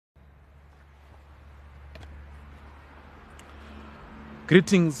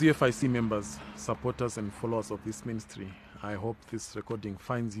Greetings, UFIC members, supporters and followers of this ministry. I hope this recording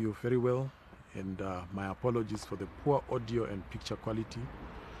finds you very well, and my apologies for the poor audio and picture quality,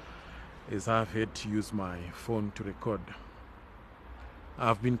 as I've had to use my phone to record.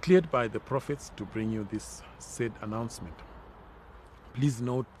 I've been cleared by the prophets to bring you this said announcement. Please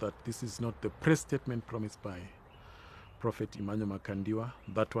note that this is not the press statement promised by Prophet Emmanuel Makandiwa.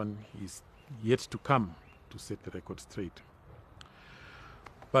 That one is yet to come to set the record straight.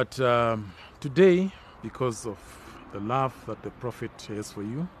 But today, because of the love that the prophet has for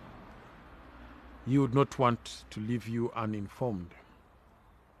you, he would not want to leave you uninformed.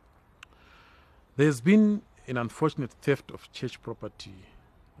 There's been an unfortunate theft of church property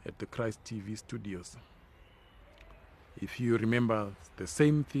at the Christ TV studios. If you remember, the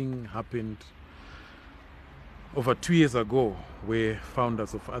same thing happened over 2 years ago, where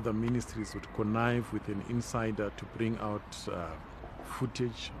founders of other ministries would connive with an insider to bring out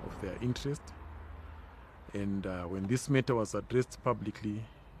footage of their interest. And when this matter was addressed publicly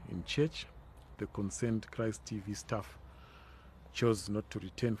in church, the concerned Christ TV staff chose not to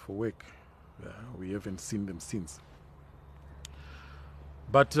return for work. We haven't seen them since.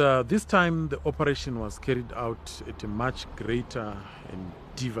 But this time the operation was carried out at a much greater and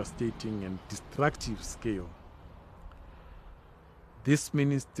devastating and destructive scale. This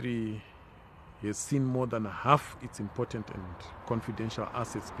ministry has seen more than half its important and confidential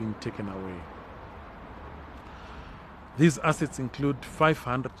assets being taken away. These assets include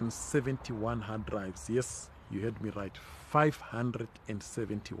 571 hard drives. Yes, you heard me right,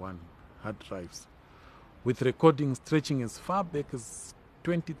 571 hard drives, with recordings stretching as far back as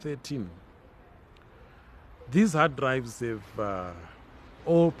 2013. These hard drives have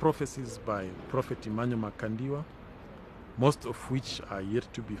all prophecies by Prophet Emmanuel Makandiwa, most of which are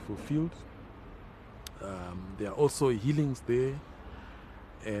yet to be fulfilled. There are also healings there,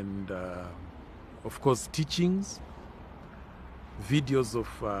 and of course teachings, videos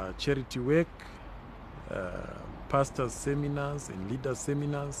of charity work, pastors' seminars and leaders'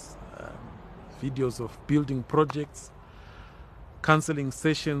 seminars, videos of building projects, counseling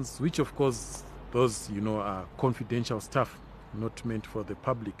sessions, which of course those are confidential stuff, not meant for the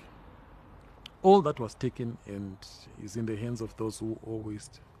public. All that was taken and is in the hands of those who always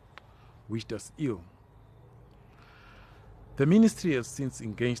wished us ill. The ministry has since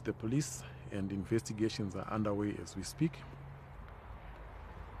engaged the police, and investigations are underway as we speak.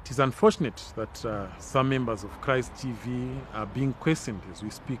 It is unfortunate that some members of Christ TV are being questioned as we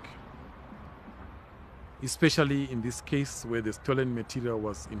speak, especially in this case where the stolen material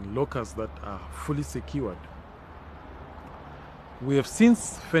was in lockers that are fully secured. We have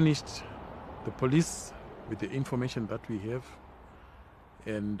since furnished the police with the information that we have,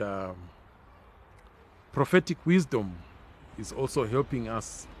 and prophetic wisdom is also helping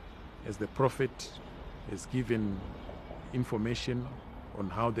us, as the prophet has given information on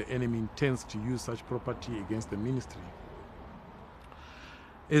how the enemy intends to use such property against the ministry.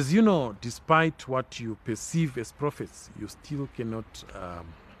 As you know, despite what you perceive as prophets, you still cannot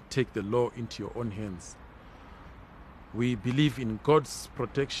take the law into your own hands. We believe in God's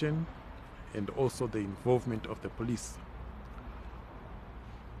protection and also the involvement of the police.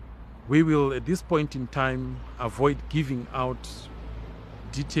 We will, at this point in time, avoid giving out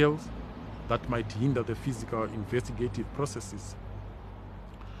details that might hinder the physical investigative processes.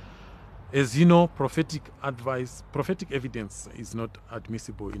 As you know, prophetic evidence is not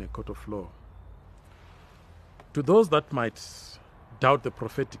admissible in a court of law. To those that might doubt the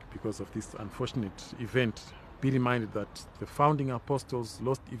prophetic because of this unfortunate event, be reminded that the founding apostles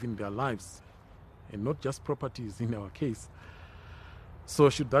lost even their lives, and not just properties in our case. So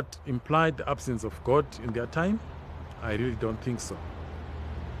should that imply the absence of God in their time? I really don't think so.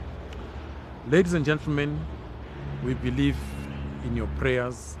 Ladies and gentlemen, we believe in your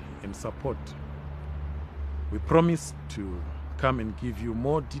prayers and support. We promise to come and give you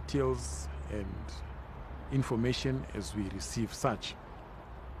more details and information as we receive such.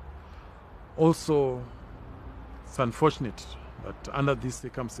 Also, it's unfortunate that under these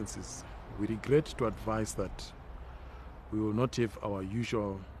circumstances, we regret to advise that we will not have our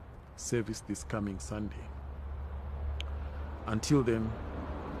usual service this coming Sunday. Until then,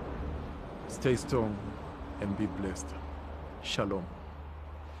 stay strong and be blessed. Shalom.